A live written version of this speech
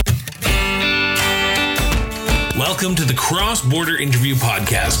Welcome to the Cross Border Interview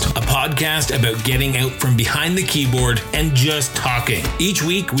Podcast, a podcast about getting out from behind the keyboard and just talking. Each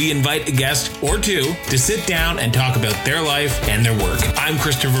week, we invite a guest or two to sit down and talk about their life and their work. I'm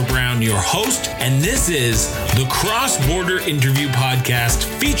Christopher Brown, your host, and this is the Cross Border Interview Podcast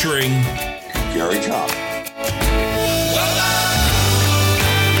featuring Gary Chop.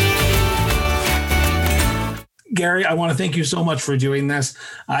 Gary, I want to thank you so much for doing this.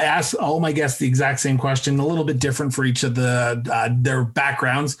 I ask all my guests the exact same question, a little bit different for each of their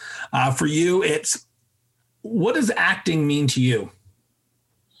backgrounds. For you, it's what does acting mean to you?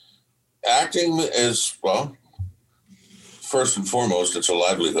 Acting is, well, first and foremost, it's a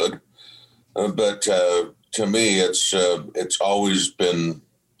livelihood. But to me, it's always been,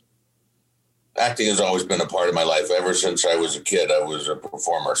 acting has always been a part of my life. Ever since I was a kid, I was a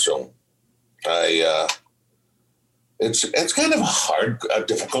performer. So It's kind of a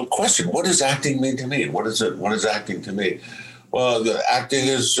difficult question. What does acting mean to me? What is acting to me? Well, the acting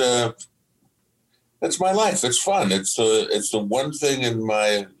is, it's my life. It's fun. It's the one thing in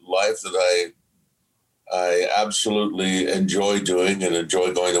my life that I absolutely enjoy doing and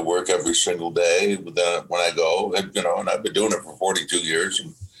enjoy going to work every single day when I go, and I've been doing it for 42 years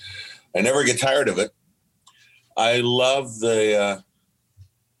and I never get tired of it. I love the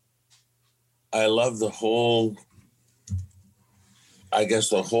whole, I guess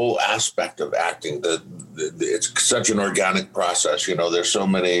the whole aspect of acting, it's such an organic process. There's so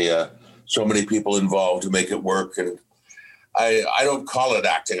many people involved to make it work. And I don't call it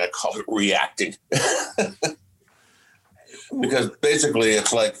acting. I call it reacting because basically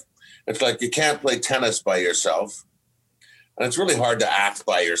it's like you can't play tennis by yourself. And it's really hard to act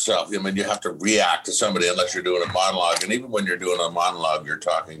by yourself. I mean, you have to react to somebody unless you're doing a monologue. And even when you're doing a monologue, you're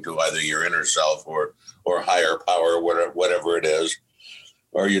talking to either your inner self or higher power, whatever it is.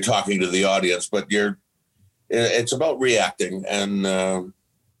 Or you're talking to the audience, but it's about reacting, and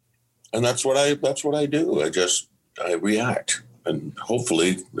that's what I do. I react, and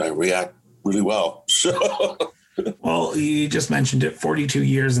hopefully I react really well. So, well, you just mentioned it. 42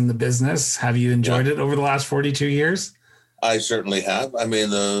 years in the business. Have you enjoyed it over the last 42 years? I certainly have. I mean,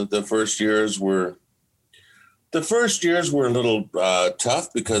 the first years were a little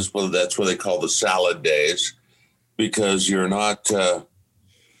tough because, well, that's what they call the salad days, because you're not.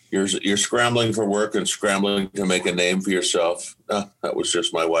 You're scrambling for work and scrambling to make a name for yourself. That was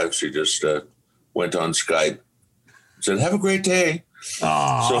just my wife. She just went on Skype, said, "Have a great day."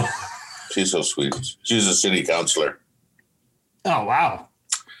 Aww. So she's so sweet. She's a city councilor. Oh, wow.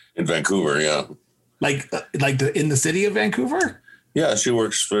 In Vancouver, yeah. In the city of Vancouver? Yeah, she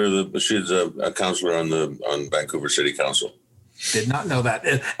works she's a councilor on Vancouver City Council. Did not know that.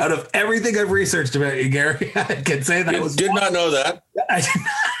 Out of everything I've researched about you, Gary, I can say that not know that. I did not.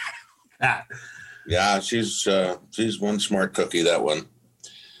 That. Yeah, she's one smart cookie, that one.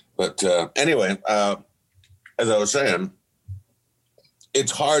 But anyway, as I was saying,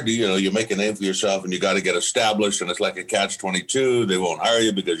 it's hard to, you make a name for yourself and you got to get established, and it's like a catch-22. They won't hire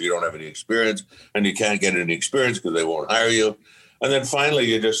you because you don't have any experience, and you can't get any experience because they won't hire you. And then finally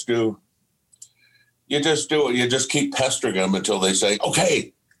you just keep pestering them until they say,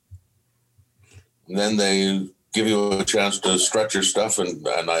 okay. And then they give you a chance to stretch your stuff, and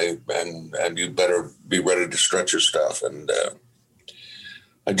you better be ready to stretch your stuff. And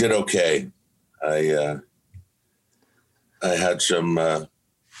I did okay. I had some.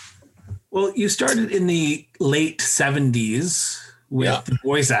 Well, you started in the late 70s with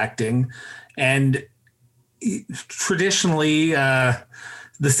voice acting, and traditionally,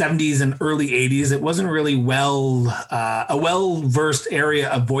 the 70s and early 80s, it wasn't really a well-versed area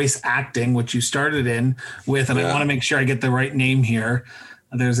of voice acting, which you started in with, and I want to make sure I get the right name here.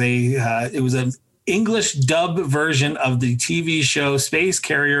 It was an English dub version of the TV show Space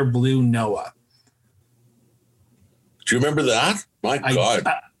Carrier Blue Noah. Do you remember that? My God.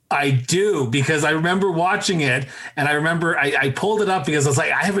 I do, because I remember watching it, and I remember I pulled it up because I was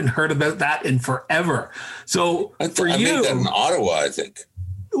like, I haven't heard about that in forever. So I made that in Ottawa, I think.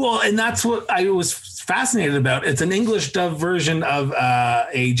 Well, and that's what I was fascinated about. It's an English dub version of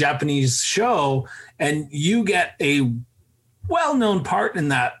a Japanese show, and you get a well-known part in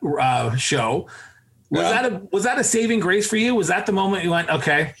that show. Was that a saving grace for you? Was that the moment you went,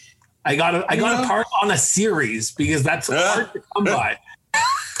 okay, I got a part on a series, because that's hard to come by?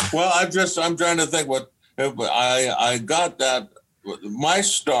 Well, I'm trying to think what I got that. My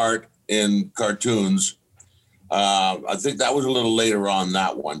start in cartoons. I think that was a little later on,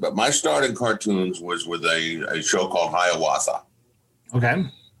 that one. But my start in cartoons was with a show called Hiawatha. Okay.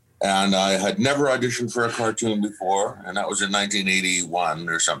 And I had never auditioned for a cartoon before, and that was in 1981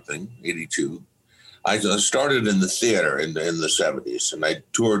 or something, 82. I started in the theater in the 70s, and I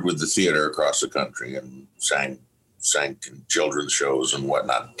toured with the theater across the country and sang in children's shows and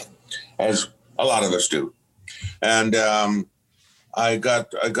whatnot, as a lot of us do. And I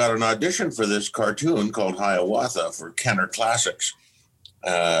got an audition for this cartoon called Hiawatha for Kenner Classics,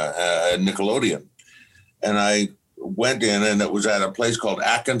 Nickelodeon. And I went in, and it was at a place called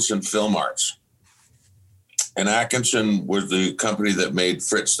Atkinson Film Arts. And Atkinson was the company that made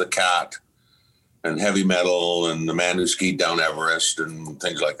Fritz the Cat and Heavy Metal and The Man Who Skied Down Everest and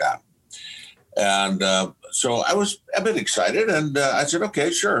things like that. And so I was a bit excited, and I said,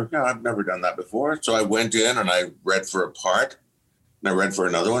 okay, sure. Yeah, I've never done that before. So I went in and I read for a part, and I read for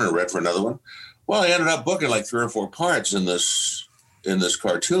another one, and read for another one. Well, I ended up booking like 3 or 4 parts in this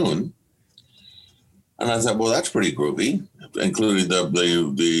cartoon. And I thought, well, that's pretty groovy, including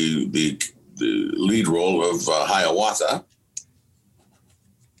the lead role of Hiawatha.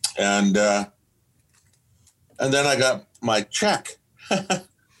 And then I got my check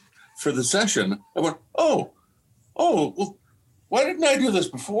for the session. I went, oh, well, why didn't I do this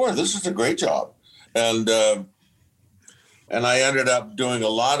before? This is a great job. And I ended up doing a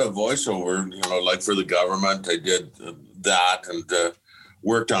lot of voiceover, like for the government. I did that, and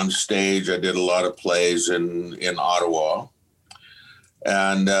worked on stage. I did a lot of plays in Ottawa.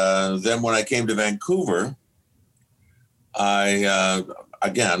 And then when I came to Vancouver,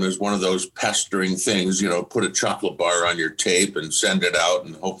 again, it was one of those pestering things, put a chocolate bar on your tape and send it out,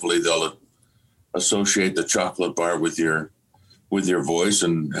 and hopefully they'll associate the chocolate bar with your voice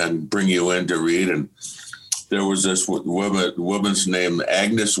and bring you in to read. And there was this woman's name,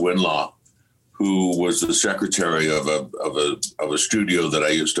 Agnes Winlaw, who was the secretary of a studio that I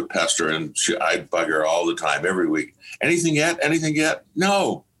used to pester, and I'd bug her all the time, every week. Anything yet? Anything yet?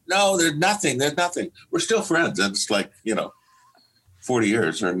 No, there's nothing. We're still friends. And it's like, 40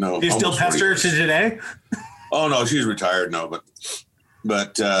 years or no. You still pester her to today? Oh no, she's retired now, but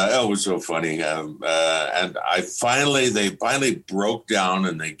it was so funny. And they finally broke down,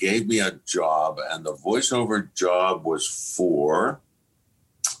 and they gave me a job, and the voiceover job was for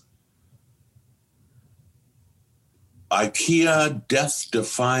IKEA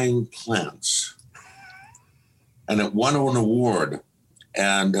death-defying plants. And it won an award.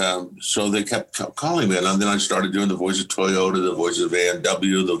 And so they kept calling me. And then I started doing the voice of Toyota, the voice of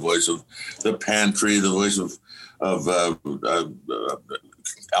A&W, the voice of the pantry, the voice of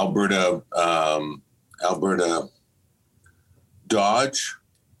Alberta Dodge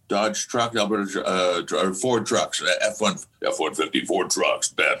truck, Alberta Ford trucks, F-150 Ford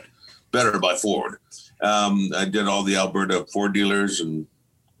trucks, better by Ford. I did all the Alberta Ford dealers, and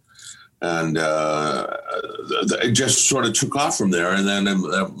it just sort of took off from there. And then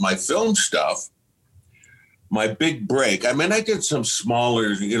my film stuff, my big break. I mean, I did some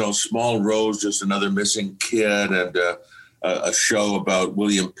smaller, small roles, just Another Missing Kid, and a show about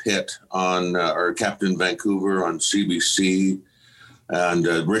William Pitt or Captain Vancouver on CBC, and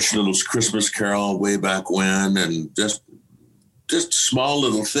Rich Little's Christmas Carol way back when, and just small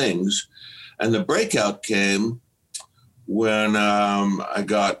little things. And the breakout came when I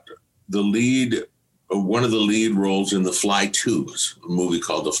got one of the lead roles in The Fly 2, a movie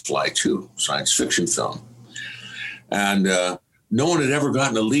called The Fly 2, science fiction film. And no one had ever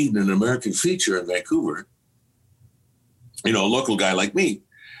gotten a lead in an American feature in Vancouver, a local guy like me.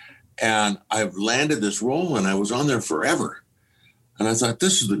 And I've landed this role, and I was on there forever. And I thought,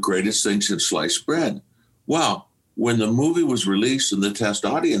 this is the greatest thing since sliced bread. Well, when the movie was released and the test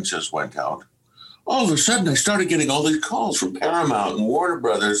audiences went out, all of a sudden I started getting all these calls from Paramount and Warner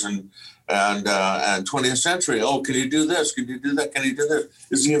Brothers and 20th Century. Oh, can you do this? Can you do that? Can you do this?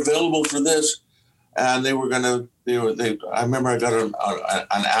 Is he available for this? And I remember I got an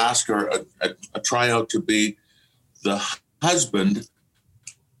ask or a tryout to be the husband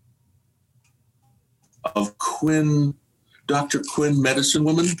of Dr. Quinn, Medicine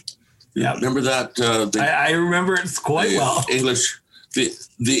Woman. Yeah, remember that? I remember it quite well. The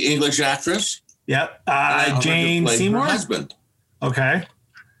English actress. Yep, Jane Seymour. Her husband. Okay.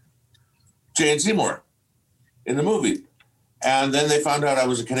 Jane Seymour in the movie. And then they found out I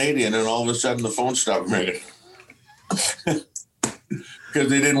was a Canadian, and all of a sudden the phone stopped ringing. Because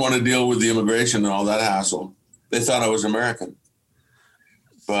they didn't want to deal with the immigration and all that hassle. They thought I was American.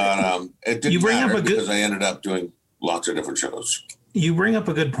 But it didn't matter because I ended up doing lots of different shows. You bring up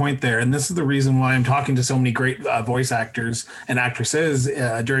a good point there, and this is the reason why I'm talking to so many great voice actors and actresses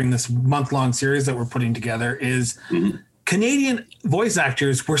during this month-long series that we're putting together is Canadian voice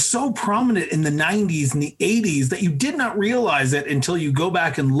actors were so prominent in the 90s and the 80s that you did not realize it until you go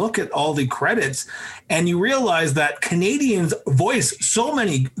back and look at all the credits, and you realize that Canadians voiced so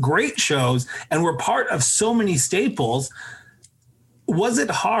many great shows and were part of so many staples. Was it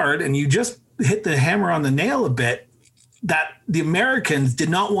hard, and you just hit the hammer on the nail a bit, that the Americans did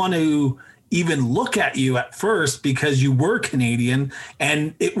not want to even look at you at first because you were Canadian,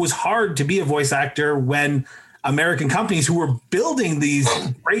 and it was hard to be a voice actor when American companies who were building these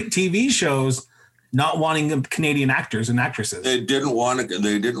great TV shows not wanting Canadian actors and actresses? They didn't want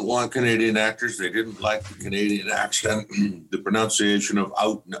Canadian actors. They didn't like the Canadian accent, the pronunciation of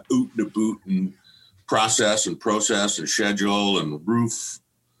out and oot and a boot and process and schedule and roof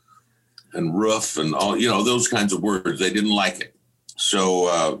and roof and all, those kinds of words. They didn't like it.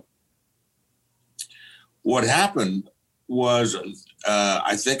 So what happened was,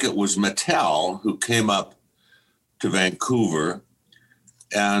 I think it was Mattel who came up to Vancouver,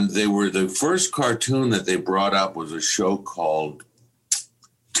 and the first cartoon that they brought up was a show called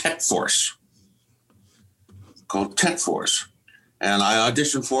Tech Force. And I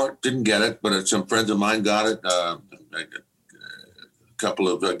auditioned for it, didn't get it, but some friends of mine got it. A couple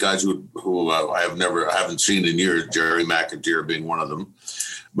of guys who I haven't seen in years, Jerry McIntyre being one of them.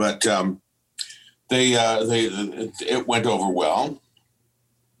 But it went over well,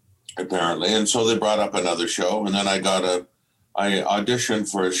 apparently, and so they brought up another show, and then I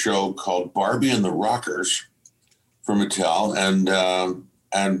auditioned for a show called Barbie and the Rockers for Mattel,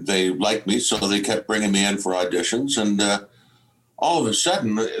 and they liked me, so they kept bringing me in for auditions, and all of a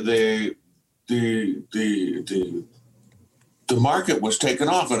sudden, the market was taken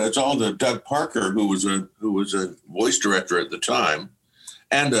off, and it's all the Doug Parker, who was a voice director at the time,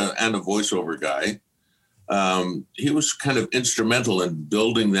 and a voiceover guy. He was kind of instrumental in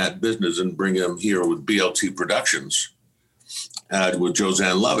building that business and bringing him here with BLT Productions, with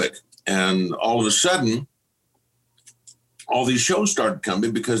Josanne Lovick. And all of a sudden, all these shows started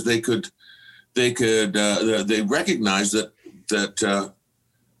coming because they recognized that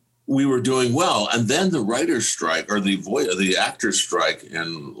we were doing well. And then the writer's strike, or the actor's strike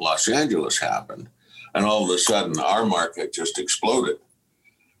in Los Angeles happened. And all of a sudden, our market just exploded.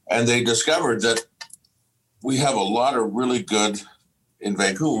 And they discovered that we have a lot of really good, in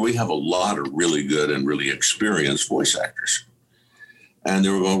Vancouver, we have a lot of really good and really experienced voice actors. And they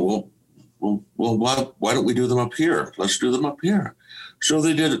were going, well, why don't we do them up here? Let's do them up here. So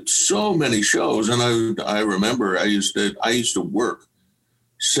they did so many shows. And I remember I used to work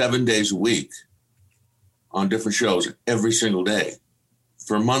 7 days a week on different shows every single day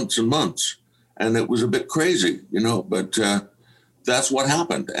for months and months. And it was a bit crazy, but that's what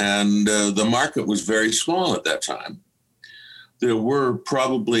happened. And the market was very small at that time. There were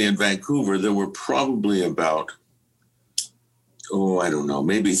probably in Vancouver, about, I don't know,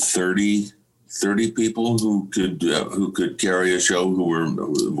 maybe 30 people who could carry a show who were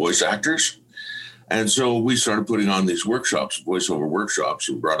voice actors. And so we started putting on these workshops, voiceover workshops,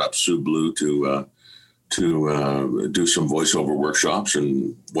 and brought up Sue Blue to do some voiceover workshops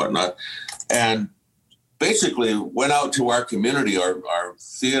and whatnot. And basically went out to our community, our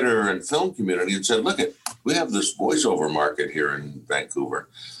theater and film community, and said, look, we have this voiceover market here in Vancouver.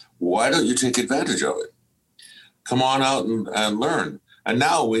 Why don't you take advantage of it? Come on out and learn. And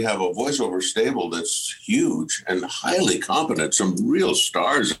now we have a voiceover stable that's huge and highly competent. Some real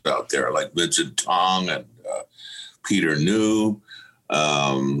stars out there like Vincent Tong and Peter New.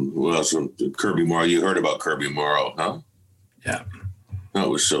 Who else? Kirby Morrow. You heard about Kirby Morrow, huh? Yeah. That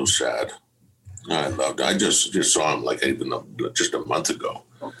was so sad. I loved it. I just saw him just a month ago.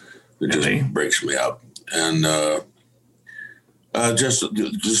 It just breaks me up. And just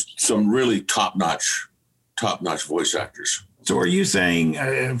some really top-notch voice actors. So are you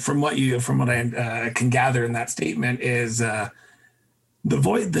saying, from what I can gather in that statement, is the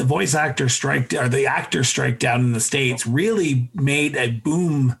voice actor strike, or the actor strike down in the States, really made a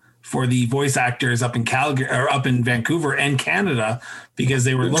boom for the voice actors up in Calgary or up in Vancouver and Canada, because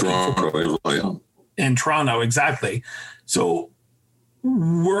they were in Toronto, exactly. So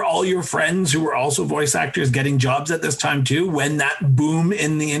were all your friends who were also voice actors getting jobs at this time too, when that boom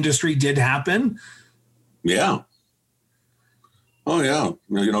in the industry did happen? Yeah. Oh yeah.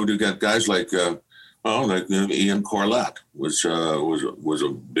 You got guys like Ian Corlett was a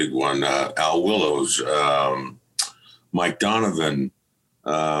big one. Al Willows, Mike Donovan,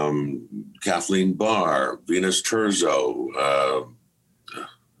 Kathleen Barr, Venus Terzo.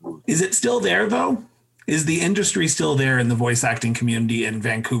 Is it still there though? Is the industry still there in the voice acting community in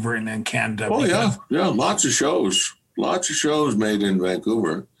Vancouver and in Canada? Oh yeah. Lots of shows made in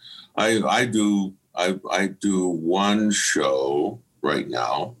Vancouver. I do I do one show right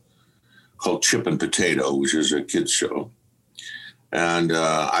now called Chip and Potato, which is a kids show. And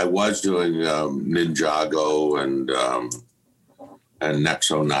I was doing Ninjago and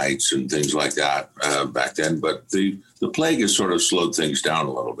Nexo Nights and things like that back then. But the plague has sort of slowed things down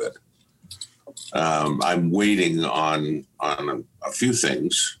a little bit. I'm waiting on a few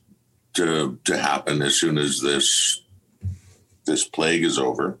things to happen as soon as this plague is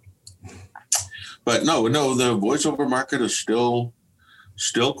over. But no, the voiceover market is still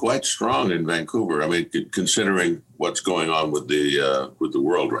quite strong in Vancouver. I mean, considering what's going on with the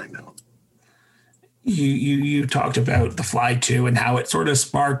world right now. You talked about The Fly 2 and how it sort of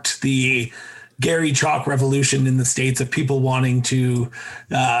sparked the Gary Chalk revolution in the States of people wanting to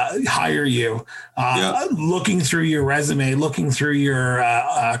hire you. Looking through your resume, looking through your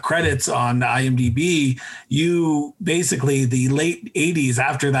credits on IMDb, you basically the late 80s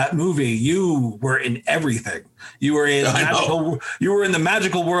after that movie, you were in everything. You were in the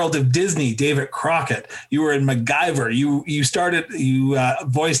magical world of Disney, David Crockett. You were in MacGyver. You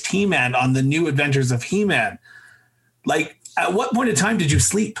voiced He-Man on the New Adventures of He-Man. Like, at what point in time did you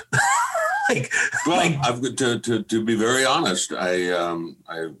sleep? I've to be very honest, I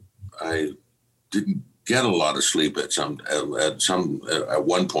didn't get a lot of sleep at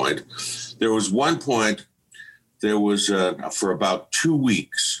one point. There was one point. There was for about 2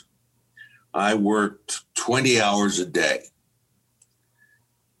 weeks, I worked 20 hours a day,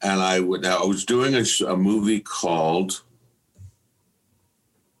 and I was doing a movie called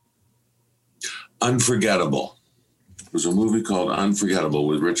Unforgettable. It was a movie called Unforgettable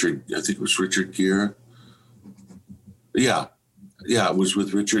with Richard Gere. Yeah, it was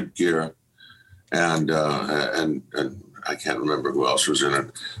with Richard Gere, and I can't remember who else was in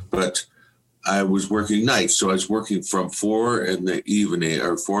it. But I was working nights, so I was working from 4 in the evening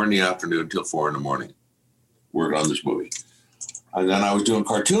or 4 in the afternoon till 4 in the morning. Worked on this movie, and then I was doing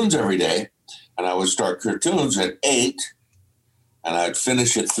cartoons every day, and I would start cartoons at 8, and I'd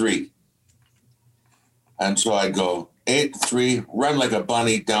finish at 3, and so I'd go 8 to 3, run like a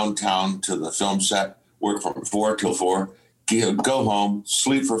bunny downtown to the film set, work from 4 till 4, go home,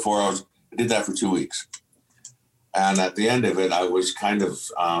 sleep for 4 hours. I did that for 2 weeks. And at the end of it, I was kind of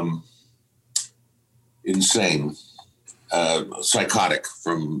insane, psychotic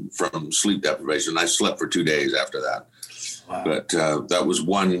from sleep deprivation. I slept for 2 days after that. Wow. But that was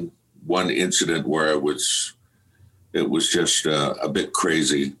one incident where it was just a bit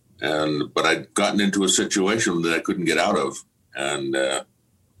crazy. But I'd gotten into a situation that I couldn't get out of. And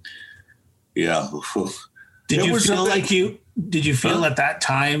yeah. Did you feel at that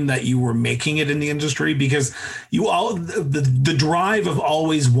time that you were making it in the industry? Because the drive of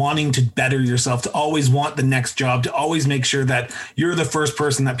always wanting to better yourself, to always want the next job, to always make sure that you're the first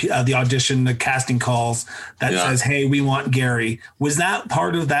person that the audition, the casting calls that says, hey, we want Gary. Was that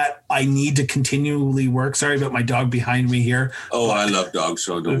part of that? I need to continually work. Sorry about my dog behind me here. Oh, I love dogs,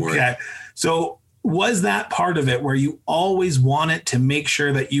 so don't worry. So was that part of it where you always wanted to make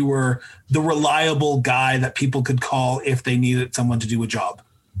sure that you were the reliable guy that people could call if they needed someone to do a job?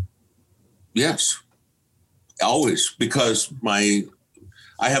 Yes, always, because I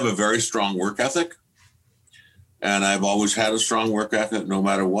have a very strong work ethic, and I've always had a strong work ethic no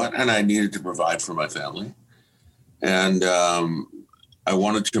matter what, and I needed to provide for my family. And I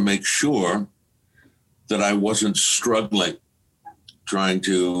wanted to make sure that I wasn't struggling trying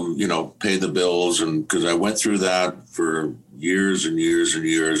to, pay the bills. And because I went through that for years and years and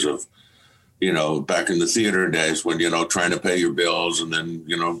years of, back in the theater days when, trying to pay your bills and then,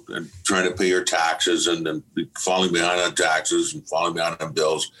 and trying to pay your taxes and then falling behind on taxes and falling behind on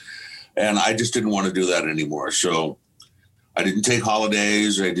bills. And I just didn't want to do that anymore. So I didn't take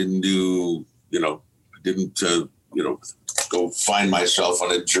holidays. I didn't do, go find myself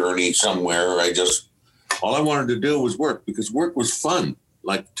on a journey somewhere. All I wanted to do was work, because work was fun.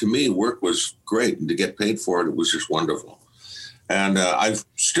 Like, to me, work was great, and to get paid for it was just wonderful. And I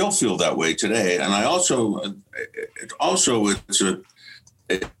still feel that way today. And I also,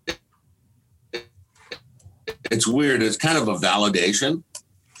 it's weird. It's kind of a validation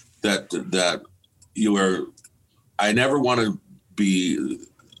that you are. I never want to be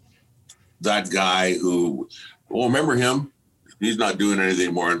that guy who, remember him? He's not doing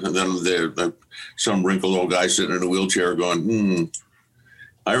anything more. And then some wrinkled old guy sitting in a wheelchair going,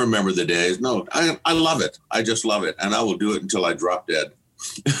 I remember the days. No, I love it. I just love it. And I will do it until I drop dead.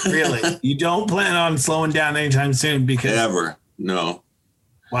 Really? You don't plan on slowing down anytime soon? Because Never. No.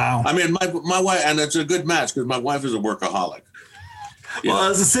 Wow. I mean, my wife, and it's a good match because my wife is a workaholic. Well,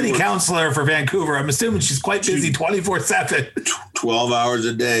 as a city councilor for Vancouver, I'm assuming she's quite busy 24/7. 12 hours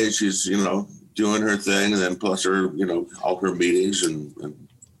a day. She's, doing her thing, and then plus her, all her meetings and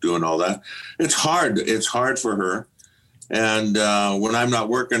doing all that. It's hard. It's hard for her. And when I'm not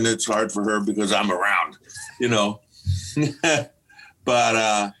working, it's hard for her because I'm around,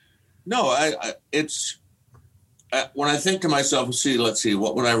 But no, it's when I think to myself, let's see,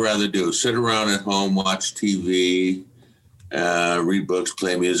 what would I rather do? Sit around at home, watch TV, read books,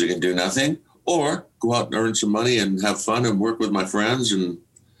 play music, and do nothing, or go out and earn some money and have fun and work with my friends and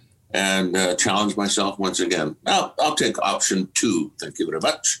challenge myself once again. I'll take option 2. Thank you very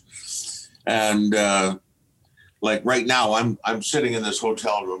much. And like right now, I'm sitting in this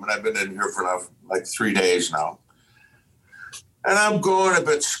hotel room, and I've been in here for like 3 days now. And I'm going a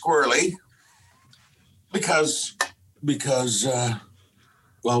bit squirrely because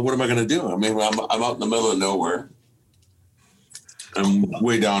well, what am I going to do? I mean, I'm out in the middle of nowhere. I'm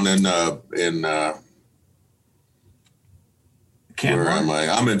way down in where am I?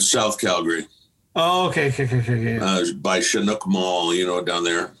 I'm in South Calgary. Oh, okay. By Chinook Mall, down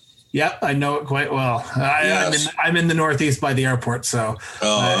there. Yep, I know it quite well. Yes. I'm in the Northeast by the airport, so.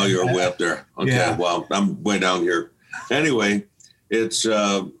 Oh, you're way up there. Okay, yeah. Well, I'm way down here. Anyway, it's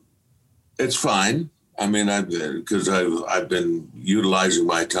fine. I mean, because I've been utilizing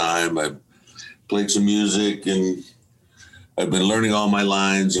my time. I've played some music, and I've been learning all my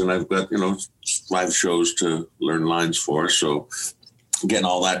lines, and I've got 5 shows to learn lines for. So, getting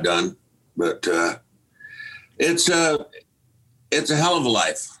all that done. But it's a hell of a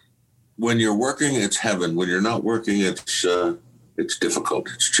life. When you're working, it's heaven. When you're not working, it's difficult.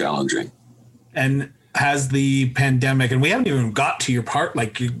 It's challenging. And has the pandemic, and we haven't even got to your part,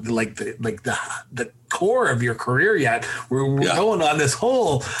 like the core of your career yet. We're going on this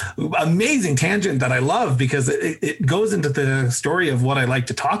whole amazing tangent that I love, because it goes into the story of what I like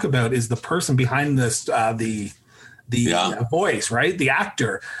to talk about is the person behind this, the voice, right? The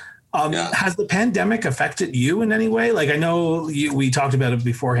actor. Has the pandemic affected you in any way? Like, I know we talked about it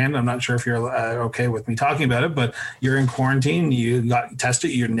beforehand. I'm not sure if you're okay with me talking about it, but you're in quarantine, you got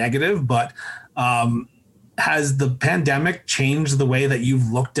tested, you're negative, but has the pandemic changed the way that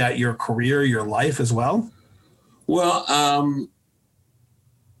you've looked at your career, your life as well? Well,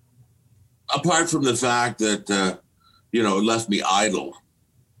 apart from the fact that, it left me idle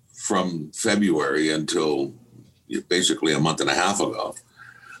from February until basically a month and a half ago.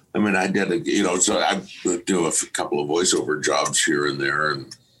 I mean, I did, so I do a couple of voiceover jobs here and there,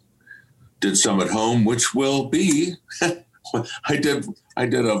 and did some at home, which will be, I did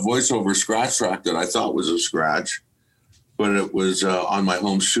a voiceover scratch track that I thought was a scratch, but it was on my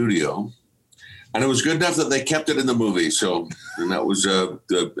home studio, and it was good enough that they kept it in the movie. So, and that was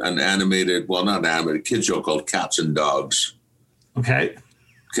an animated, well, not an animated, kid show called Cats and Dogs. Okay.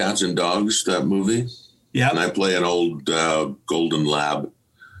 Cats and Dogs, that movie. Yeah. And I play an old golden lab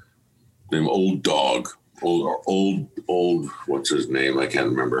named Old Dog, old, what's his name? I can't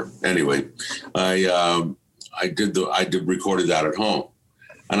remember. Anyway, I recorded that at home,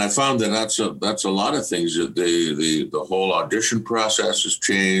 and I found that that's a lot of things. That the whole audition process has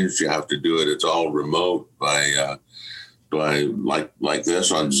changed. You have to do it. It's all remote by like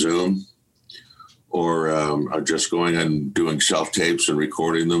this on Zoom, or just going and doing self tapes and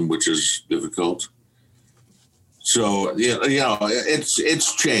recording them, which is difficult. So,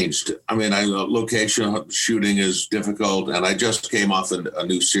 it's changed. I mean, location shooting is difficult, and I just came off a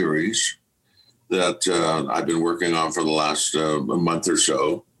new series that I've been working on for the last month or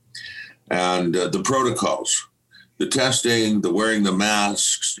so. And the protocols, the testing, the wearing the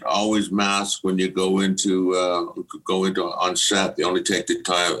masks, always mask when you go into on set. The only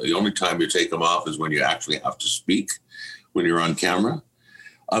time you take them off is when you actually have to speak, when you're on camera.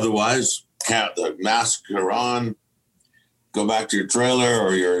 Otherwise, the masks are on, go back to your trailer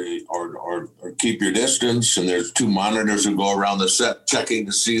or keep your distance. And there's 2 monitors who go around the set checking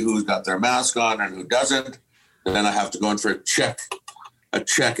to see who's got their mask on and who doesn't. And then I have to go in for a check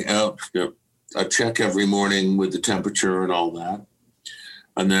every morning with the temperature and all that.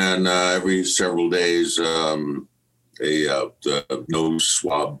 And then every several days, the nose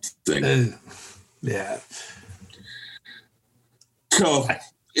swab thing. Yeah. So,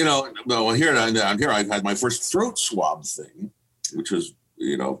 here I've had my first throat swab thing, which was,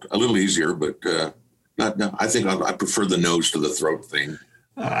 a little easier, but I think I prefer the nose to the throat thing.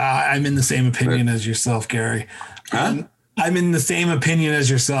 I'm in the same opinion as yourself, Gary. Huh? I'm in the same opinion as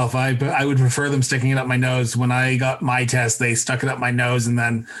yourself. I would prefer them sticking it up my nose. When I got my test, they stuck it up my nose, and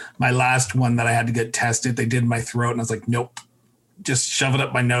then my last one that I had to get tested, they did my throat, and I was like, nope, just shove it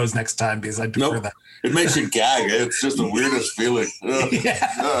up my nose next time, because I prefer that. It makes you gag. It's just the weirdest feeling.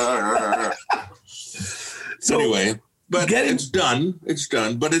 Yeah. So anyway, But it's done. It's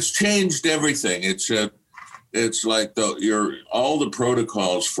done. But it's changed everything. It's like all the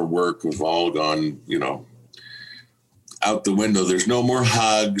protocols for work have all gone, out the window. There's no more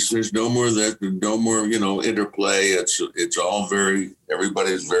hugs. There's no more interplay. It's all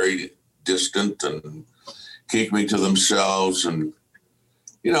everybody's very distant and keeping to themselves. And,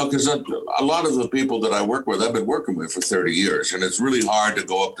 because a lot of the people that I work with, I've been working with for 30 years. And it's really hard to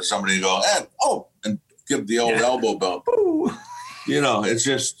go up to somebody and go, and give the old elbow bump. Ooh. It's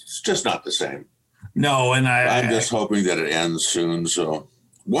just not the same. No. And I'm just hoping that it ends soon. So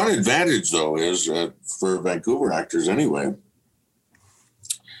one advantage, though, is for Vancouver actors anyway,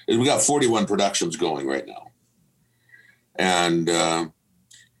 is we got 41 productions going right now. And a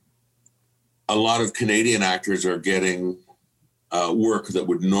lot of Canadian actors are getting work that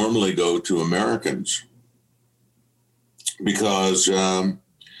would normally go to Americans because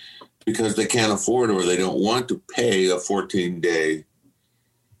they can't afford or they don't want to pay a 14-day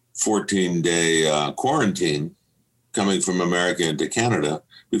quarantine coming from America into Canada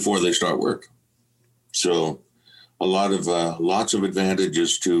before they start work. So lots of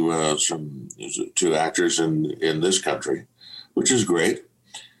advantages to actors in this country, which is great.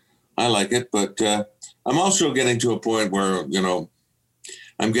 I like it, but I'm also getting to a point where,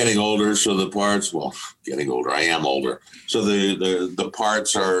 I'm getting older. So the parts, getting older, I am older. So the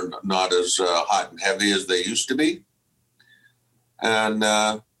parts are not as hot and heavy as they used to be. And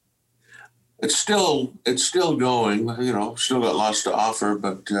it's still going, still got lots to offer,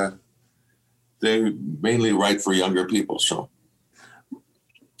 but they mainly write for younger people. So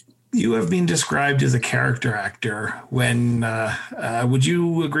you have been described as a character actor. When would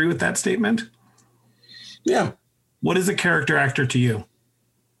you agree with that statement? Yeah. What is a character actor to you?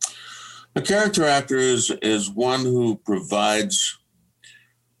 A character actor is one who provides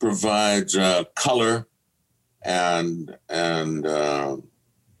color and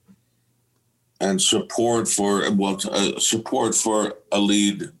support for a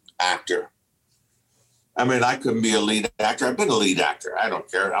lead actor. I mean, I couldn't be a lead actor. I've been a lead actor. I don't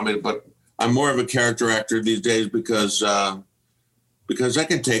care. I mean, but I'm more of a character actor these days because I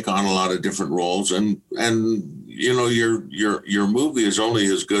can take on a lot of different roles, and your movie is only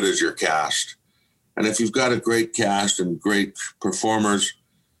as good as your cast. And if you've got a great cast and great performers,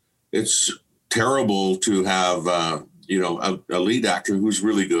 it's terrible to have a lead actor who's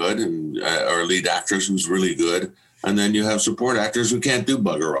really good or a lead actress who's really good, and then you have support actors who can't do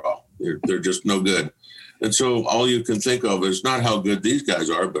bugger all. They're just no good. And so all you can think of is not how good these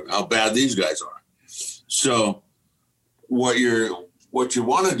guys are, but how bad these guys are. So what you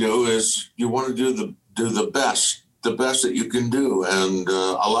want to do is you want to do the best that you can do. And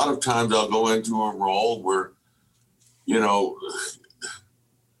a lot of times I'll go into a role where,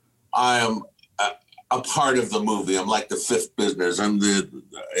 I am a part of the movie. I'm like the fifth business. I'm a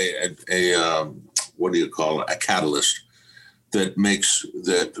catalyst that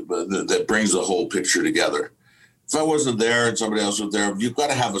brings the whole picture together. If I wasn't there and somebody else was there, you've got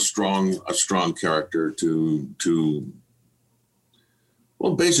to have a strong character to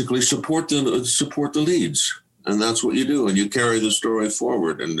basically support the leads. And that's what you do. And you carry the story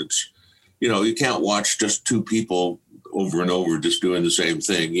forward. And it's, you can't watch just two people over and over just doing the same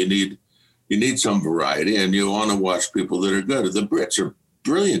thing. You need some variety, and you want to watch people that are good. The Brits are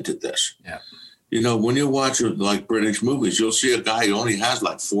brilliant at this. Yeah. When you watch like British movies, you'll see a guy who only has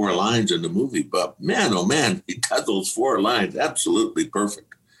like 4 lines in the movie, but man, oh man, he does those 4 lines absolutely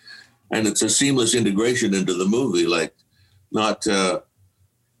perfect. And it's a seamless integration into the movie. Like not, a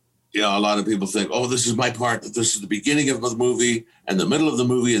lot of people think, oh, this is my part, that this is the beginning of the movie and the middle of the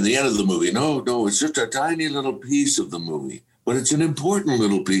movie and the end of the movie. No, it's just a tiny little piece of the movie, but it's an important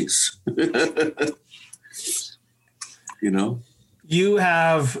little piece. You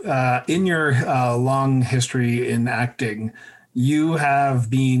have, in your long history in acting, you have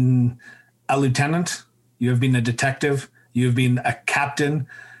been a lieutenant, you have been a detective, you have been a captain,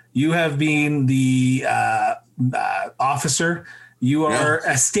 you have been the officer. You are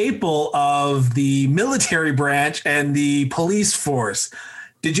a staple of the military branch and the police force.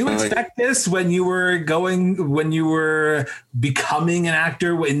 Did you expect this when you were becoming an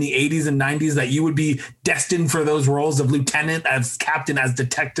actor in the 80s and 90s, that you would be destined for those roles of lieutenant, as captain, as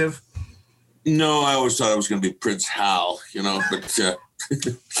detective? No, I always thought I was going to be Prince Hal, but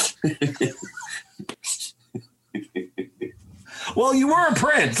well, you were a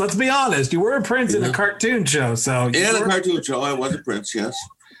prince. Let's be honest. You were a prince in a cartoon show. So in a cartoon show, I was a prince, yes.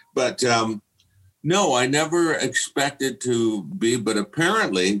 But no, I never expected to be. But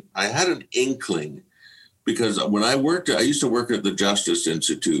apparently, I had an inkling, because when I used to work at the Justice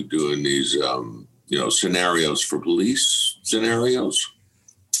Institute doing these scenarios for police scenarios.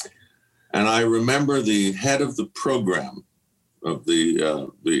 And I remember the head of the program, of the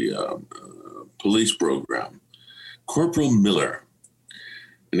police program, Corporal Miller.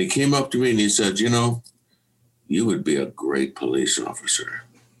 And he came up to me and he said, you would be a great police officer.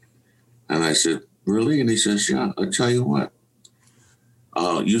 And I said, really? And he says, yeah, I'll tell you what.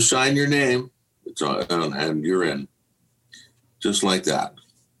 You sign your name, and you're in. Just like that,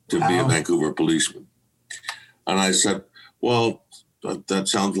 to be a Vancouver policeman. And I said, well, that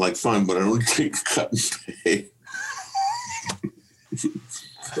sounds like fun, but I don't take a cut and pay.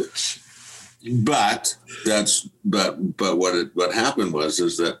 But what happened was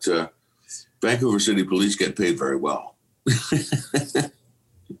that Vancouver City Police get paid very well.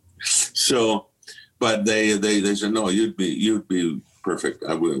 So, but they said, no, you'd be perfect.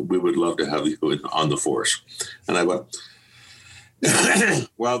 We would love to have you on the force. And I went,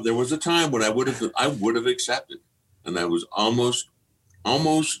 well, there was a time when I would have accepted, and I was almost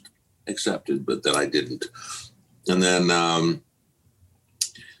accepted, but then I didn't. And then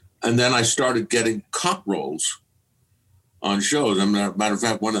I started getting cop roles on shows. Matter of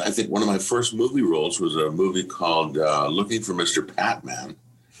fact, I think one of my first movie roles was a movie called Looking for Mr. Patman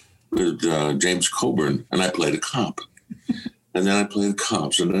with James Coburn, and I played a cop. And then I played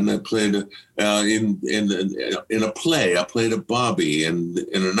cops, and then I played in a play. I played a Bobby, and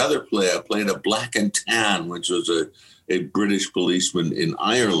in another play, I played a Black and Tan, which was a British policeman in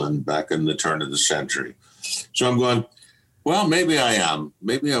Ireland back in the turn of the century. So I'm going, well, maybe I am.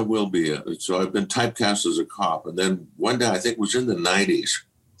 Maybe I will be. So I've been typecast as a cop. And then one day, I think it was in the 90s,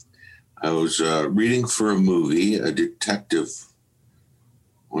 I was reading for a movie, a detective.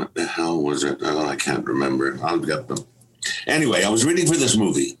 What the hell was it? Oh, I can't remember. I'll get them. Anyway, I was reading for this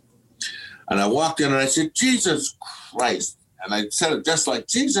movie. And I walked in and I said, Jesus Christ. And I said it just like,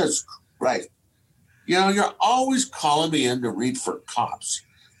 Jesus Christ. You're always calling me in to read for cops.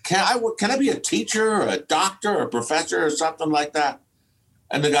 Can I be a teacher or a doctor or a professor or something like that?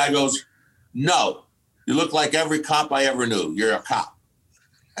 And the guy goes, no, you look like every cop I ever knew. You're a cop.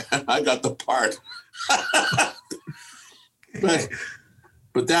 And I got the part.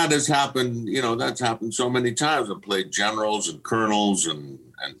 But that has happened, that's happened so many times. I've played generals and colonels and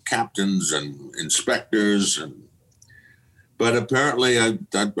captains and inspectors. But apparently I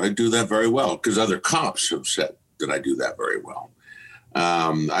do that very well because other cops have said that I do that very well.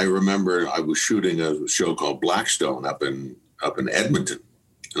 I remember I was shooting a show called Blackstone up in Edmonton,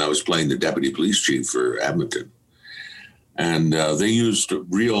 and I was playing the deputy police chief for Edmonton. And they used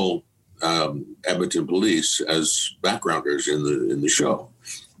real Edmonton police as backgrounders in the show.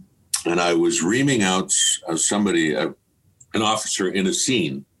 And I was reaming out somebody, an officer in a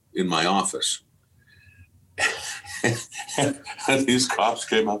scene in my office. And these cops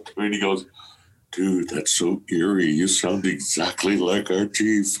came up to me and he goes, dude, that's so eerie. You sound exactly like our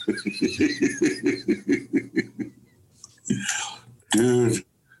chief. Dude,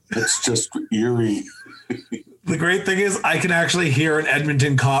 that's just eerie. The great thing is I can actually hear an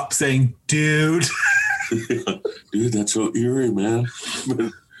Edmonton cop saying, dude. Dude, that's so eerie, man.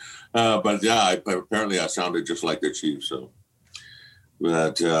 But yeah, apparently I sounded just like the chief. So,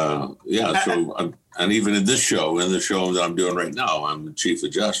 but yeah, so and even in the show that I'm doing right now, I'm the chief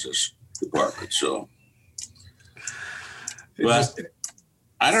of justice department. So, but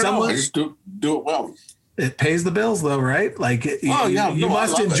I don't know. I just do it well. It pays the bills, though, right? Like, you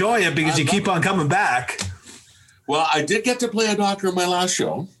must enjoy it because you keep on coming back. Well, I did get to play a doctor in my last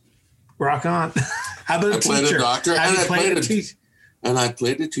show. Rock on. How about a teacher? I played a doctor, and I played a teacher. And I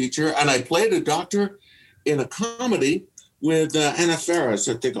played a teacher, and I played a doctor in a comedy with Anna Faris.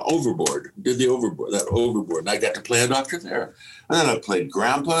 I think Overboard. Did the Overboard, and I got to play a doctor there. And then I played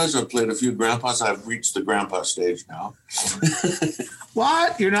grandpas. I played a few grandpas. I've reached the grandpa stage now.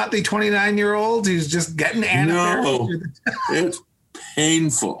 What? You're not the 29-year-old who's just getting Anna Faris? No, it's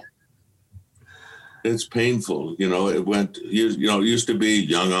painful. It's painful. It went, it used to be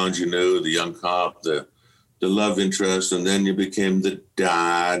young ingenue, the young cop, the love interest, and then you became the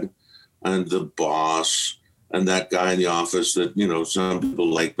dad and the boss and that guy in the office that, some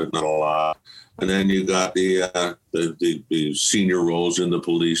people like, but not a lot. And then you got the senior roles in the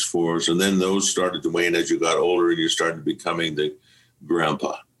police force. And then those started to wane as you got older and you started becoming the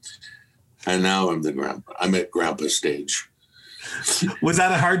grandpa. And now I'm the grandpa. I'm at grandpa stage. Was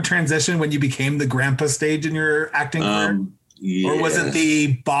that a hard transition when you became the grandpa stage in your acting career? Yes. Or was it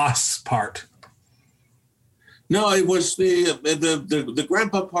the boss part? No, it was the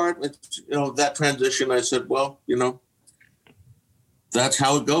grandpa part. That transition. I said, well, that's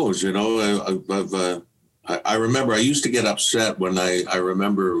how it goes. I've I remember I used to get upset when I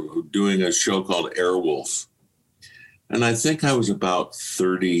remember doing a show called Airwolf. And I think I was about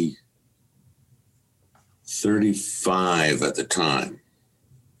 35 at the time.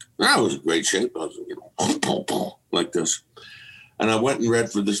 And I was in great shape. I was, like this. And I went and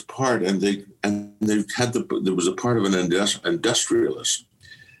read for this part, and they had there was a part of an industrialist.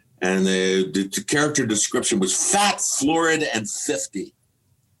 And the character description was fat, florid, and 50.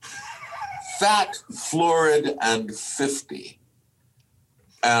 Fat, florid, and 50.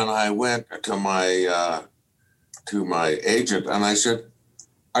 And I went to my agent and I said,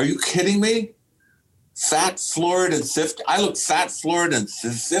 "Are you kidding me? Fat, florid, and 50? I look fat, florid, and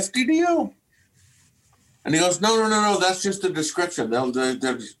 50 to you?" And he goes, No. That's just a description. Well,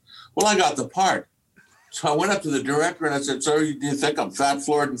 I got the part. So I went up to the director and I said, "Sir, do you think I'm fat,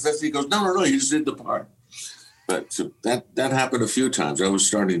 florid, and 50? He goes, No, you just did the part. But so that happened a few times. I was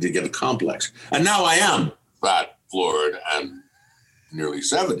starting to get a complex. And now I am fat, florid, and nearly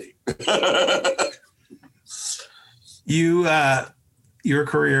 70. Your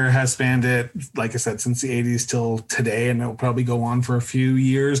career has spanned it, like I said, since the 80s till today, and it'll probably go on for a few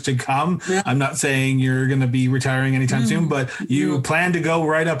years to come. Yeah. I'm not saying you're going to be retiring anytime soon, but you plan to go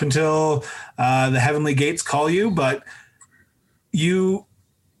right up until the heavenly gates call you. But you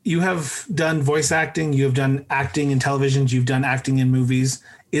have done voice acting, you have done acting in televisions, you've done acting in movies.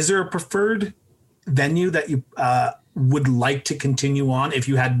 Is there a preferred venue that you would like to continue on if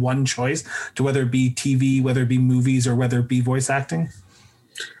you had one choice, to whether it be TV, whether it be movies, or whether it be voice acting?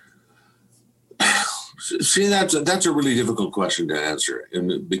 See, that's a really difficult question to answer,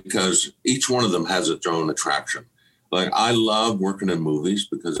 because each one of them has its own attraction. Like, I love working in movies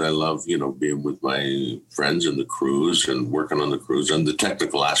because I love, being with my friends and the crews and working on the crews, and the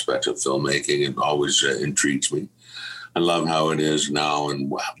technical aspects of filmmaking. It always intrigues me. I love how it is now, and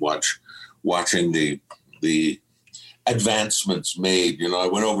watching the advancements made. I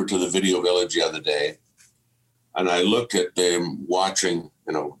went over to the Video Village the other day, and I looked at them watching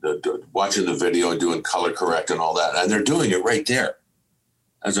the video, doing color correct and all that, and they're doing it right there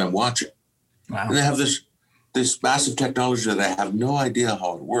as I'm watching. Wow. And they have this massive technology that I have no idea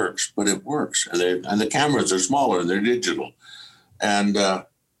how it works, but it works. And the cameras are smaller and they're digital. And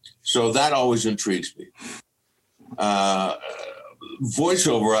so that always intrigues me.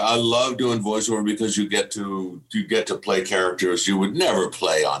 Voiceover, I love doing voiceover because you get to play characters you would never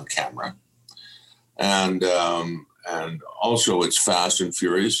play on camera. And also it's fast and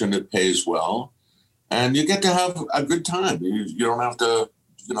furious, and it pays well, and you get to have a good time. You don't have to,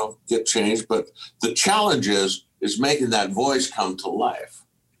 get changed, but the challenge is making that voice come to life,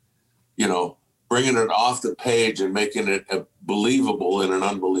 bringing it off the page and making it believable in an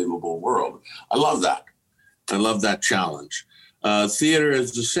unbelievable world. I love that. I love that challenge. Theater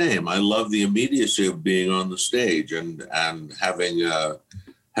is the same. I love the immediacy of being on the stage and having the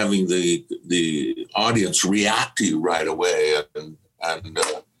audience react to you right away, and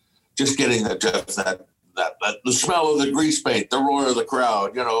just getting that the smell of the grease paint, the roar of the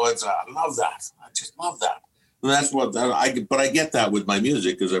crowd. I love that. I just love that. And that's what but I get that with my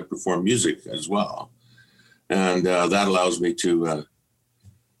music, because I perform music as well, and that allows me to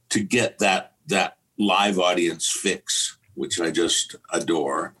get that live audience fix, which I just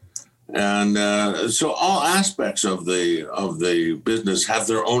adore. And so all aspects of the business have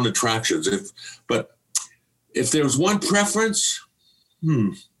their own attractions. But if there was one preference,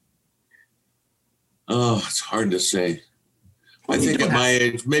 it's hard to say. I think at my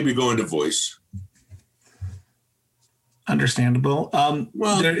age, maybe going to voice. Understandable.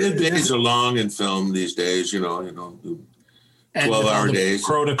 The days are long in film these days, 12-hour days.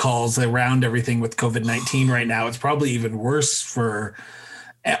 Protocols around everything with COVID-19 right now, it's probably even worse for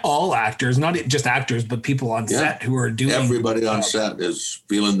all actors, not just actors, but people on set who are doing. Everybody on set is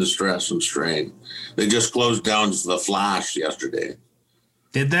feeling the stress and strain. They just closed down The Flash yesterday.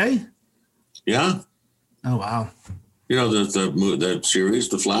 Did they? Yeah. Oh, wow. The series,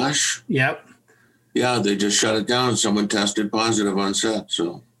 The Flash? Yep. Yeah, they just shut it down. Someone tested positive on set,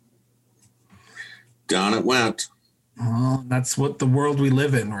 so down it went. Well, that's what the world we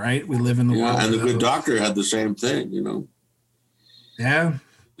live in, right? We live in the world. Yeah, and The Good Doctor had the same thing, Yeah.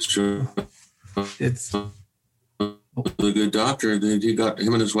 Sure. It's The Good Doctor. He got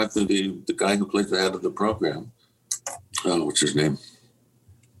him and his wife, the guy who plays the head of the program. Oh, what's his name?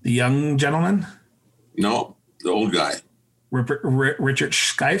 The young gentleman? No, the old guy. Richard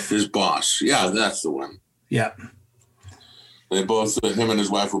Schiff? His boss. Yeah, that's the one. Yeah. They both, him and his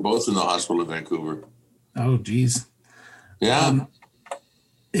wife, were both in the hospital in Vancouver. Oh, geez. Yeah.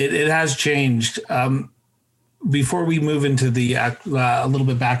 It has changed. before we move into the a little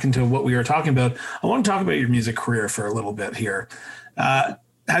bit back into what we were talking about, I want to talk about your music career for a little bit here.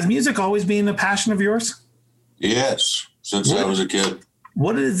 Has music always been a passion of yours? Yes, since I was a kid.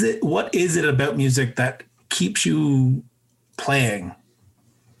 What is it about music that keeps you playing,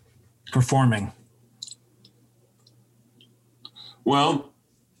 performing? Well,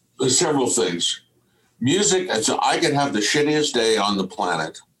 there's several things. Music, I could have the shittiest day on the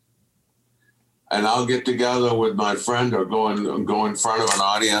planet, and I'll get together with my friend or go in front of an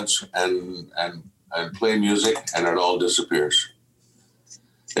audience and play music, and it all disappears.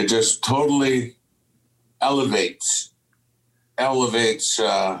 It just totally elevates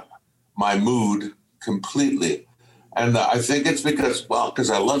my mood completely. And I think it's because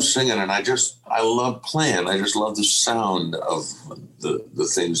I love singing and I love playing. I just love the sound of the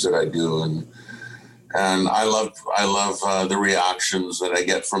things that I do. And I love the reactions that I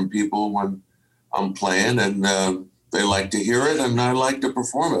get from people when I'm playing, and they like to hear it and I like to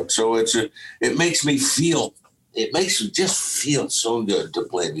perform it. So it makes me just feel so good to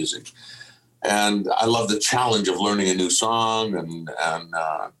play music. And I love the challenge of learning a new song, and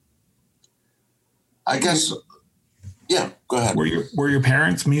I guess, yeah, go ahead. Were your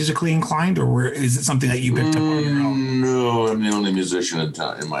parents musically inclined, or is it something that you picked up on your own? No, I'm the only musician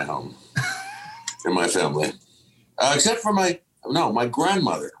in my home, in my family, except for my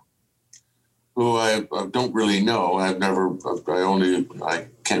grandmother, who I don't really know. I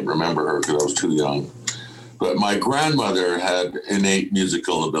can't remember her because I was too young. But my grandmother had innate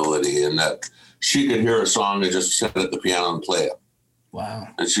musical ability in that she could hear a song and just sit at the piano and play it. Wow.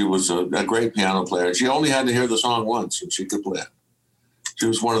 And she was a great piano player. And she only had to hear the song once and she could play it. She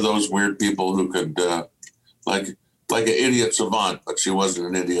was one of those weird people who could, like an idiot savant, but she wasn't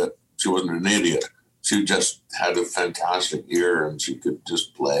an idiot. She wasn't an idiot. She just had a fantastic ear and she could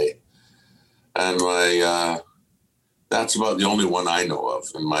just play. And that's about the only one I know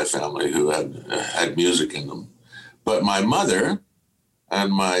of in my family who had music in them. But my mother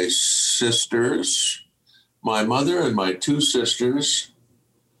and my two sisters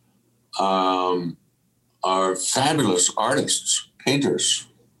are fabulous artists, painters.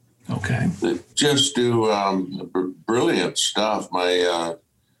 Okay. They just do brilliant stuff. My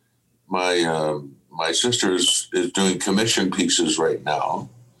sister is doing commission pieces right now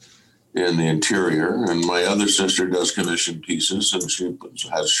in the interior, and my other sister does commission pieces, and she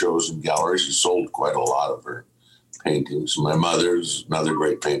has shows in galleries. She sold quite a lot of her paintings. My mother's another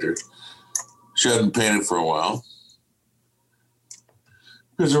great painter. She hadn't painted for a while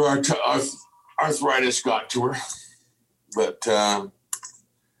because her arthritis got to her. But I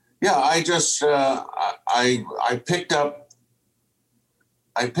just I picked up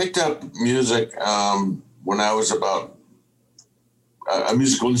music when I was about a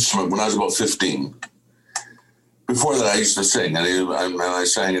musical instrument when I was about 15. Before that, I used to sing, and I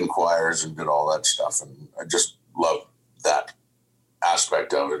sang in choirs and did all that stuff, and I just loved that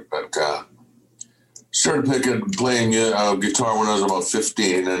aspect of it. But started playing guitar when I was about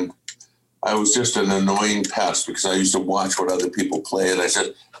 15, and I was just an annoying pest because I used to watch what other people play, and I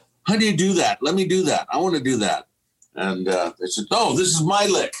said, "How do you do that? Let me do that. I want to do that." And they said, "Oh, this is my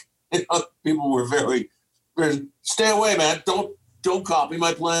lick." People were very, "Stay away, man! Don't copy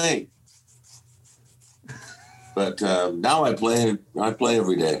my playing." But now I play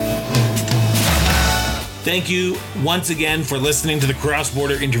every day. Thank you once again for listening to the Cross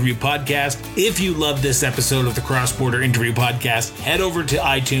Border Interview Podcast. If you love this episode of the Cross Border Interview Podcast, head over to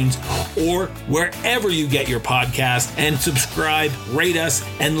iTunes or wherever you get your podcast and subscribe, rate us,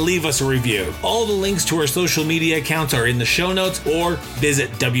 and leave us a review. All the links to our social media accounts are in the show notes, or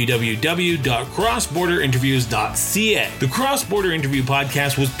visit www.crossborderinterviews.ca. The Cross Border Interview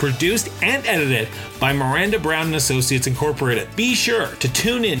Podcast was produced and edited by Miranda Brown & Associates Incorporated. Be sure to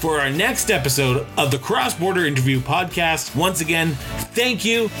tune in for our next episode of the Cross Border Interview Podcast. Once again, thank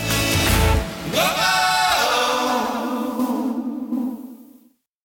you. Bye-bye.